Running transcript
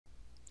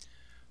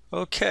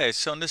Okay,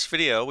 so in this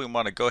video, we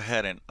want to go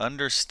ahead and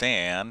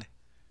understand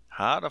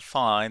how to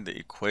find the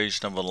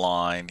equation of a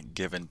line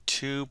given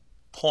 2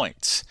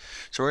 points.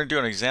 So we're going to do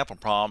an example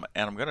problem,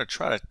 and I'm going to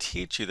try to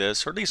teach you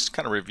this, or at least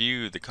kind of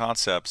review the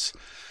concepts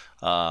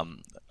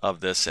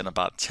of this in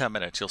about 10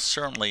 minutes. You'll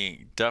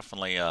certainly,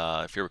 definitely,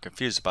 if you were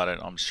confused about it,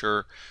 I'm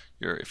sure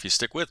if you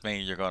stick with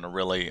me, you're going to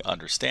really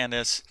understand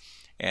this.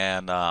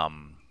 And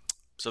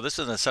so this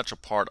is an essential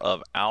part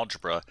of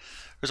algebra.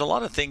 There's a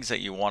lot of things that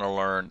you want to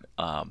learn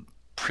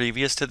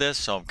previous to this,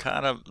 so I'm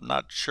kind of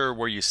not sure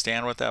where you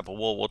stand with that, but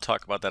we'll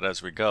talk about that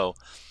as we go.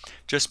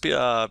 Just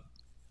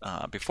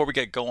before we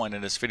get going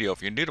in this video,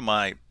 if you're new to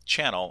my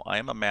channel, I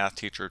am a math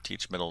teacher,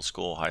 teach middle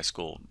school, high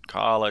school,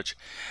 college.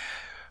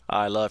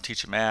 I love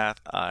teaching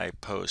math. I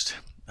post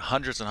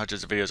hundreds and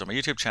hundreds of videos on my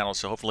YouTube channel,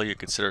 so hopefully you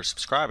consider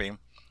subscribing.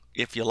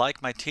 If you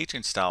like my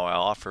teaching style, I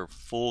offer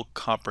full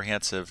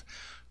comprehensive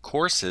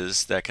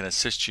courses that can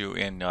assist you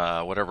in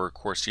whatever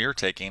course you're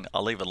taking.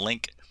 I'll leave a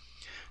link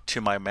to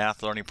my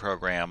math learning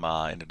program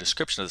in the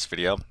description of this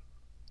video.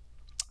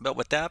 But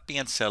with that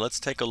being said, let's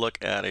take a look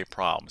at a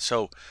problem.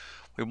 So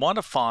we want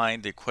to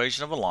find the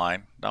equation of a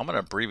line. Now I'm going to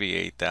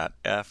abbreviate that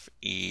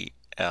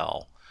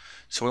FEL.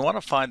 So we want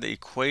to find the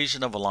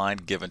equation of a line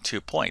given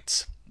 2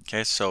 points.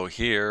 Okay, so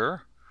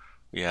here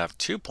we have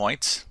 2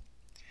 points,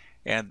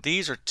 and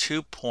these are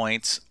 2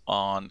 points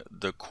on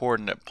the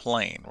coordinate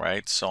plane,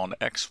 right? So on the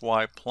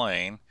XY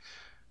plane,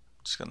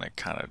 I'm just going to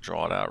kind of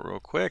draw it out real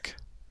quick.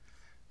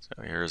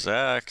 So here's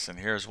X and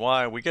here's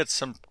Y. We get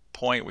some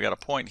point, we got a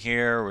point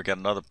here, we got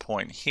another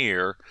point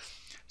here.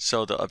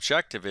 So the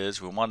objective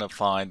is we want to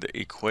find the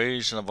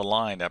equation of a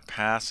line that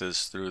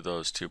passes through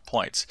those 2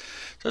 points.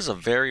 So this is a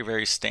very,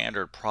 very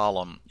standard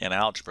problem in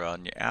algebra,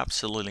 and you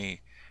absolutely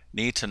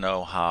need to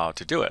know how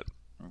to do it.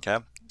 Okay,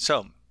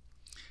 so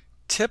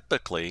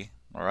typically,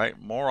 all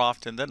right, more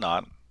often than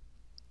not,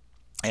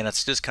 and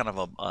it's just kind of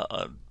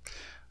a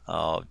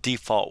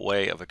default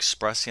way of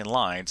expressing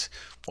lines.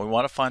 When we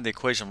want to find the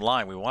equation of a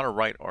line, we want to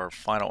write our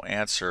final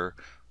answer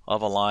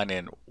of a line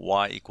in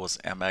y equals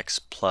mx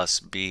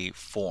plus b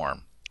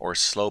form, or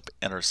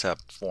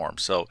slope-intercept form.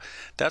 So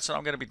that's what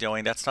I'm going to be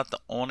doing. That's not the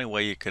only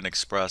way you can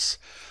express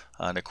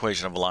an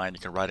equation of a line.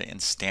 You can write it in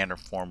standard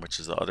form, which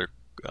is the other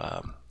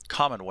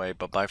common way,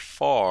 but by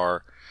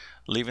far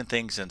leaving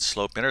things in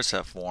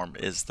slope-intercept form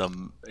is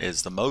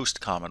the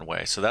most common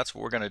way. So that's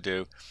what we're going to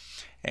do,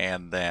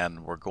 and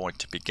then we're going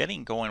to be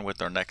going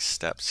with our next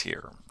steps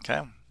here.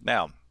 Okay,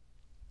 now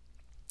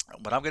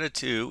what I'm going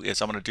to do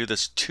is I'm going to do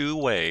this 2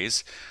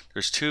 ways.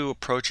 There's 2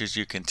 approaches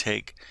you can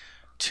take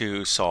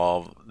to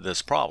solve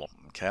this problem.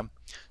 Okay,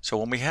 so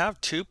when we have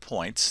 2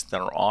 points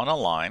that are on a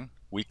line,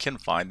 we can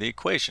find the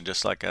equation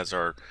just like as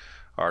our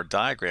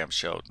diagram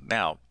showed.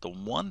 Now the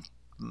one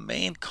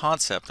main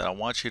concept that I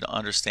want you to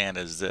understand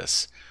is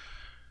this: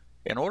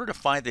 in order to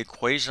find the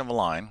equation of a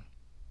line,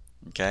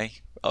 okay,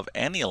 of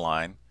any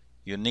line,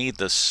 you need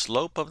the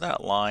slope of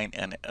that line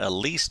and at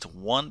least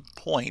 1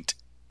 point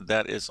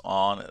that is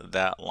on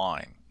that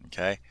line.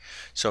 Okay,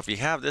 so if you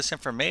have this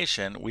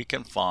information, we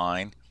can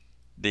find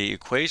the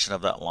equation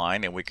of that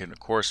line, and we can of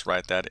course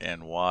write that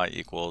in y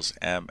equals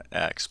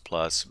mx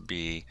plus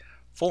b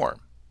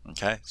form.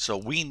 Okay, so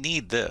we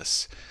need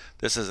this.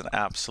 This is an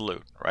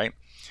absolute, right?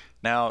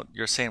 Now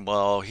you're saying,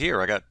 well,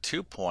 here I got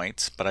 2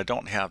 points, but I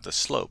don't have the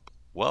slope.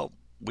 Well,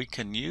 we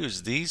can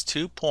use these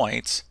 2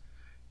 points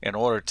in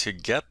order to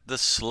get the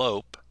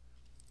slope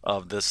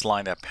of this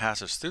line that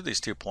passes through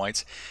these 2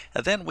 points,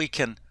 and then we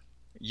can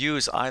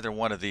use either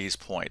one of these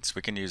points.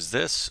 We can use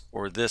this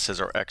or this as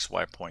our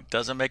XY point.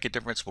 Doesn't make a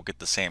difference, we'll get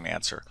the same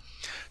answer.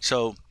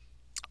 So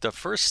the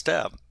first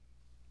step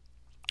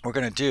we're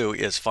going to do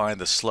is find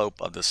the slope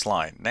of this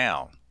line.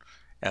 Now,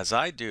 as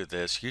I do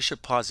this, you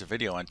should pause the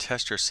video and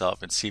test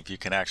yourself and see if you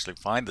can actually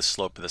find the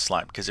slope of this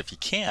line, because if you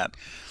can't,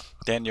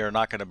 then you're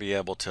not going to be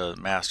able to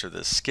master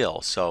this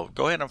skill. So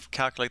go ahead and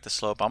calculate the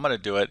slope. I'm going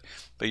to do it,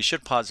 but you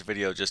should pause the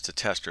video just to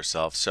test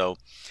yourself. So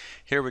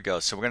here we go.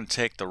 So we're going to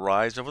take the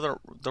rise over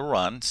the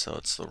run. So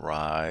it's the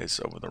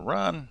rise over the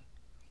run.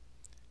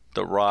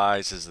 The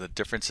rise is the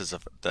differences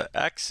of the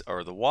x,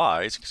 or the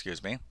y's,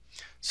 excuse me.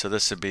 So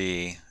this would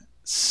be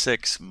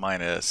 6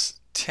 minus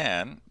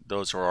 10.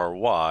 Those are our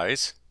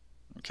y's.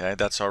 Okay,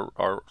 that's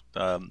the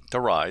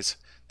rise,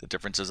 the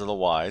differences of the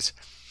y's.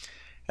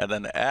 And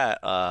then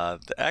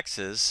the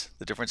x's,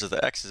 the difference of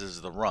the x's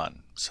is the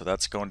run. So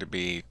that's going to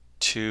be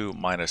 2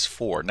 minus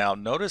 4. Now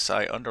notice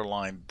I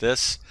underlined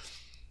this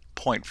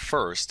point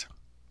first.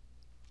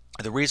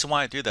 The reason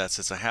why I do that,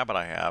 it's a habit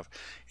I have,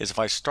 is if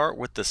I start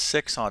with the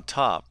 6 on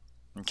top,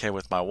 okay,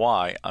 with my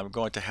y, I'm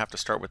going to have to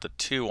start with the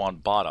 2 on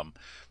bottom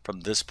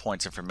from this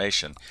point's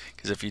information.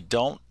 Because if you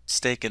don't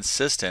stay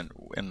consistent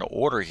in the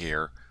order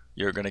here,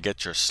 you're going to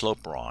get your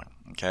slope wrong.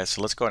 Okay,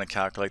 so let's go ahead and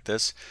calculate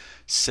this.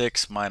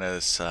 6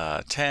 minus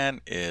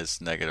 10 is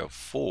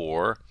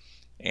 -4,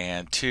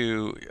 and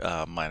 2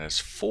 minus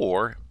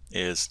 4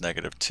 is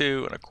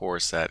 -2, and of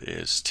course that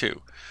is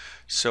 2.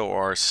 So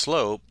our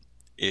slope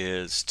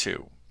is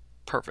 2.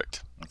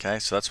 Perfect. Okay,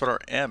 so that's what our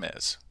m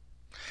is.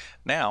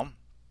 Now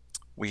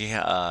we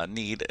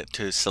need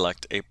to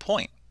select a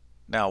point.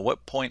 Now,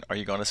 what point are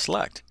you going to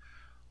select?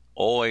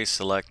 Always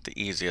select the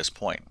easiest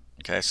point.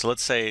 Okay, so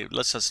let's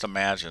just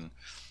imagine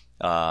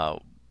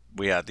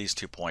we have these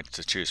 2 points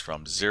to choose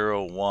from,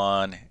 0,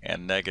 1,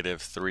 and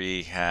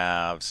 -3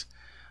 halves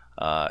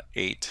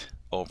 8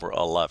 over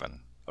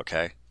 11.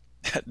 Okay,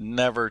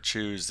 never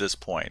choose this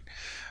point,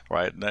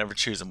 right? Never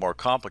choose a more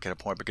complicated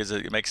point because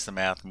it makes the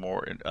math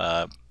more,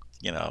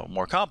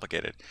 more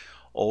complicated.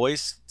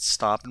 Always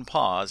stop and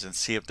pause and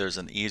see if there's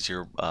an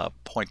easier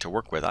point to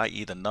work with,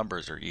 i.e. the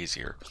numbers are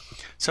easier.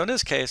 So in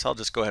this case, I'll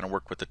just go ahead and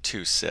work with the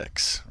 2,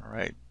 6, all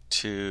right?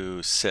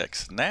 2,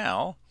 6.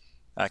 Now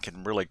I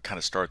can really kind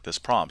of start this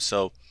problem.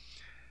 So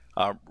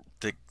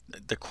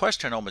the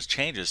question almost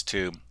changes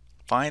to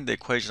find the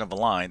equation of a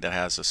line that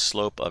has a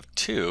slope of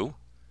 2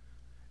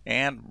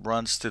 and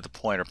runs through the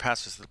point or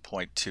passes through the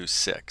point 2,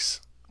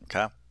 6.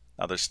 Okay?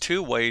 Now there's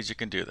 2 ways you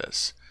can do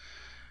this.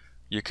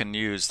 You can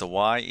use the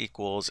y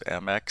equals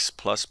mx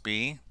plus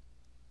b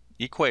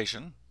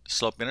equation,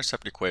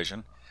 slope-intercept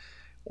equation,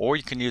 or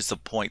you can use the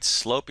point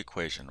slope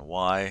equation,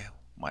 y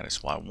minus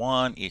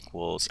y1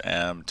 equals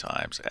m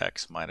times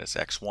x minus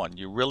x1.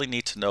 You really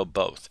need to know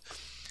both.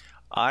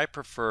 I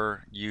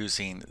prefer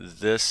using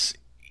this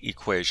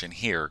equation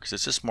here because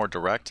it's just more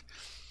direct.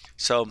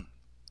 So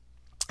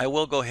I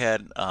will go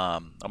ahead,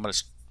 I'm going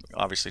to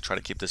obviously try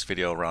to keep this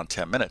video around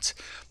 10 minutes,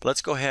 but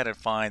let's go ahead and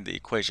find the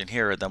equation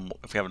here, and then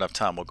if we have enough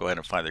time, we'll go ahead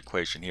and find the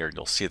equation here, and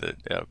you'll see that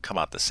it'll come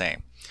out the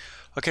same.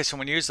 Okay, so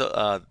when you use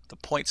the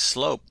point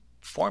slope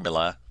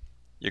formula,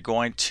 you're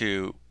going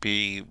to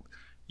be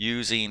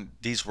using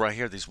these right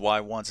here, these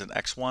y1s and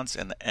x1s,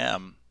 and the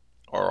m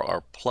are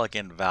our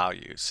plug-in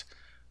values.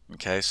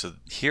 Okay, so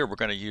here we're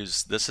going to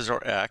use, this is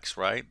our x,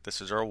 right?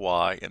 This is our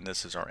y, and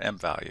this is our m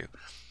value.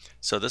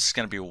 So this is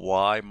going to be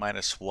y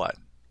minus what?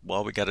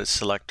 Well, we got to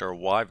select our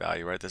y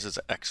value, right? This is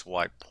an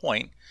xy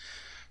point.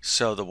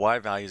 So the y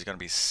value is going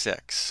to be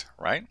 6,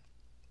 right?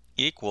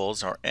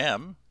 Equals our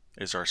m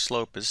is our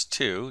slope is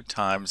 2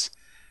 times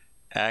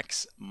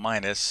x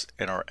minus,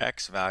 and our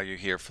x value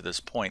here for this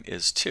point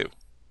is 2.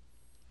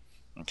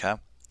 Okay,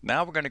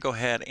 now we're going to go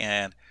ahead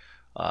and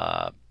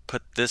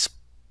put this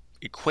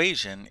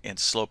equation in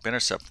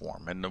slope-intercept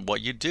form. And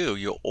what you do,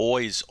 you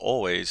always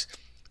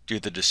do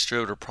the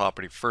distributive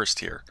property first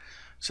here.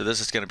 So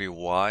this is going to be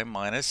y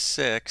minus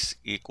 6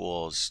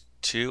 equals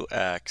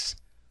 2x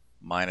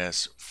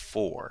minus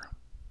 4.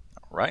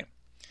 All right.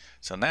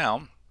 So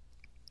now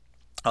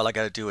all I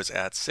got to do is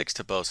add 6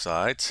 to both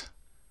sides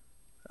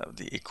of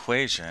the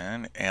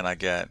equation, and I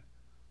get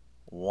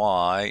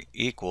y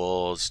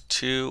equals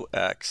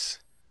 2x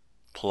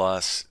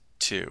plus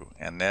 2.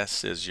 And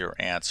this is your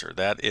answer.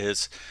 That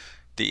is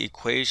the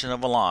equation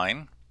of a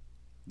line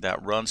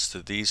that runs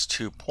to these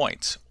 2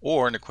 points,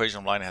 or an equation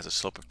of a line that has a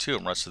slope of 2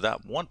 and runs to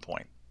that 1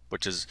 point,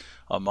 which is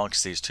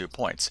amongst these 2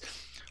 points.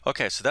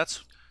 Okay, so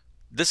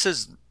this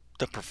is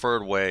the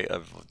preferred way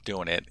of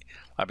doing it.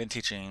 I've been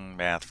teaching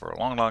math for a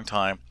long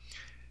time.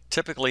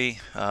 Typically,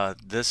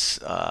 this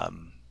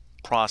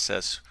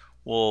process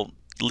will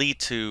lead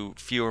to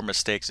fewer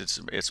mistakes.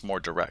 It's more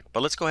direct.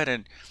 But let's go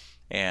ahead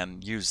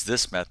and use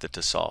this method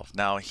to solve.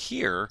 Now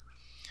here,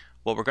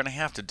 what we're going to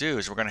have to do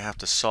is we're going to have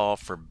to solve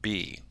for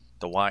b,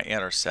 the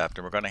y-intercept,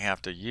 and we're going to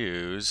have to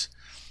use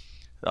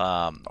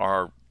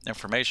our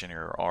information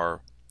here,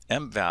 our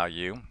m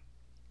value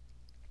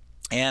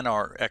and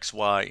our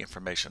xy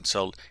information.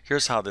 So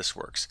here's how this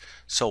works.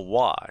 So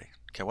y,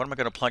 okay, what am I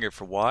going to plug in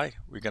for y?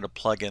 We're going to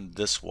plug in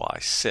this y,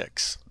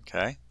 6,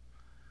 okay,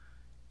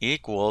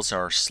 equals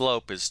our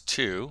slope is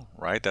 2,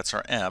 right? That's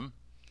our m.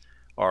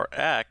 Our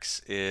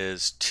x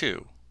is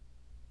 2,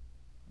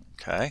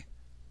 okay?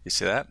 You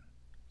see that?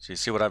 So you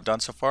see what I've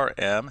done so far?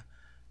 M,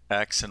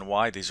 x, and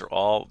y,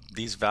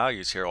 these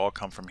values here all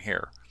come from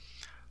here.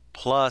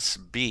 Plus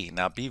b.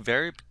 Now be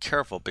very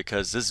careful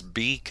because this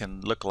b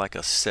can look like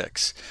a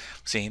 6.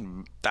 I've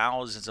seen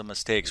thousands of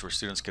mistakes where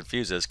students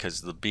confuse this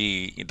because the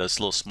b, this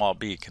little small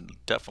b, can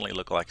definitely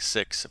look like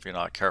 6 if you're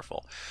not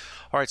careful.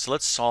 All right, so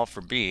let's solve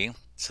for b.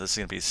 So this is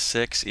going to be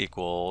 6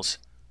 equals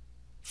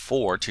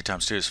 4. 2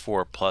 times 2 is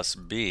 4 plus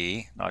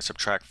b. Now I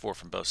subtract 4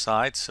 from both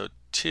sides, so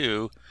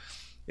 2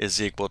 is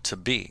equal to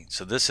b.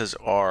 So this is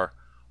our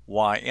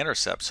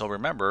y-intercept. So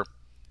remember,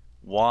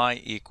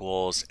 y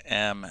equals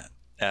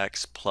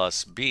mx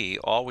plus b.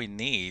 All we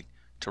need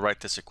to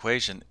write this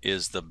equation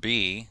is the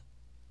b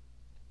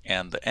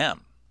and the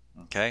m.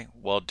 Okay,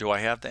 well, do I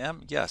have the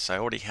m? Yes, I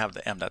already have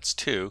the m. That's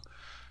 2.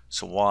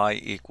 So y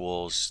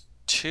equals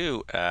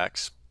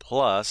 2x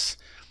plus,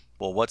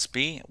 well, what's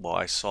b? Well,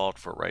 I solved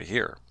for it right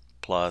here,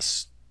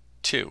 plus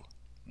 2.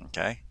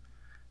 Okay,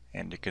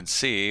 and you can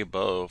see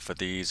both of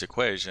these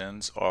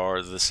equations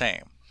are the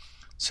same.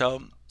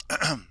 So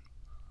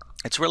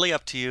it's really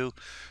up to you.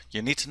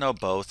 You need to know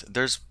both.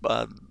 There's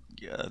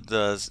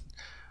the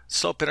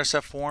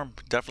slope-intercept form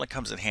definitely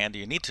comes in handy.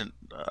 You need to,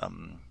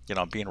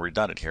 being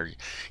redundant here,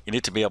 you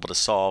need to be able to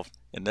solve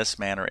in this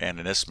manner and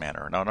in this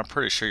manner. Now, I'm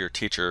pretty sure your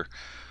teacher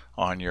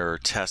on your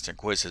tests and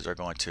quizzes are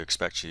going to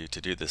expect you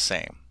to do the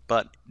same.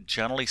 But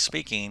generally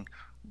speaking,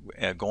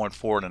 going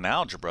forward in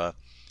algebra,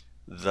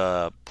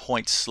 the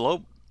point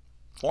slope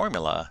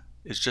formula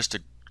is just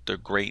a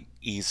great,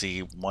 easy,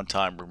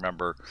 one-time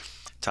remember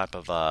type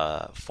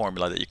of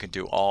formula that you can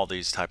do all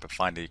these type of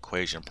find the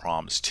equation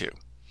problems too.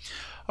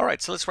 All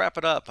right, so let's wrap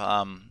it up.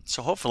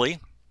 So hopefully,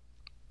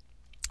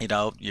 you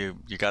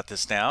got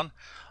this down.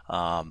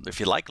 If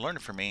you like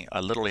learning from me, I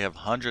literally have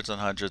hundreds and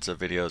hundreds of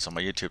videos on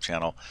my YouTube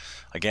channel.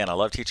 Again, I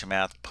love teaching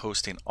math,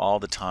 posting all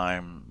the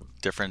time,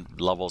 different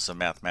levels of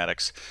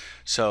mathematics.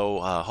 So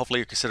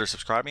hopefully you consider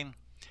subscribing.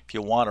 If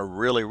you want to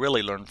really,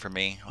 really learn from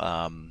me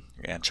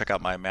and check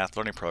out my math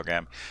learning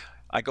program,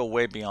 I go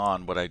way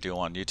beyond what I do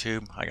on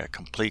YouTube. I got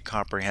complete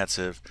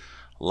comprehensive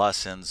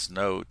lessons,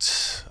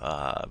 notes.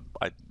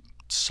 I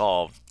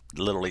solve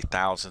literally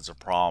thousands of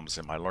problems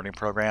in my learning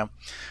program,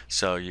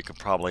 so you can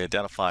probably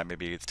identify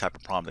maybe the type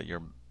of problem that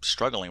you're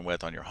struggling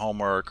with on your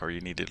homework or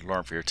you need to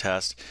learn for your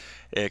test,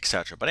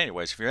 etc. But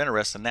anyways, if you're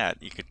interested in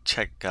that, you can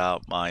check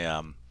out my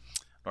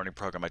learning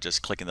program by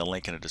just clicking the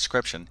link in the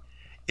description.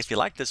 If you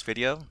like this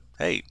video,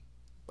 hey,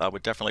 I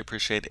would definitely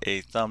appreciate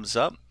a thumbs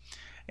up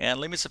and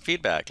leave me some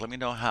feedback. Let me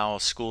know how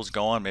school's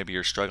going. Maybe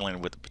you're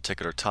struggling with a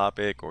particular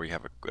topic or you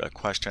have a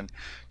question.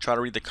 Try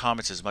to read the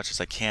comments as much as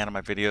I can in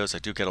my videos. I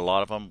do get a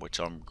lot of them, which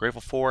I'm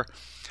grateful for,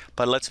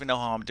 but it lets me know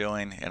how I'm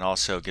doing and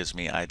also gives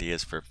me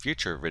ideas for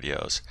future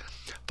videos.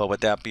 But with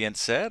that being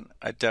said,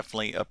 I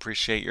definitely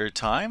appreciate your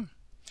time.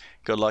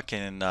 Good luck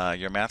in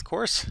your math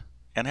course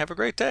and have a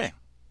great day.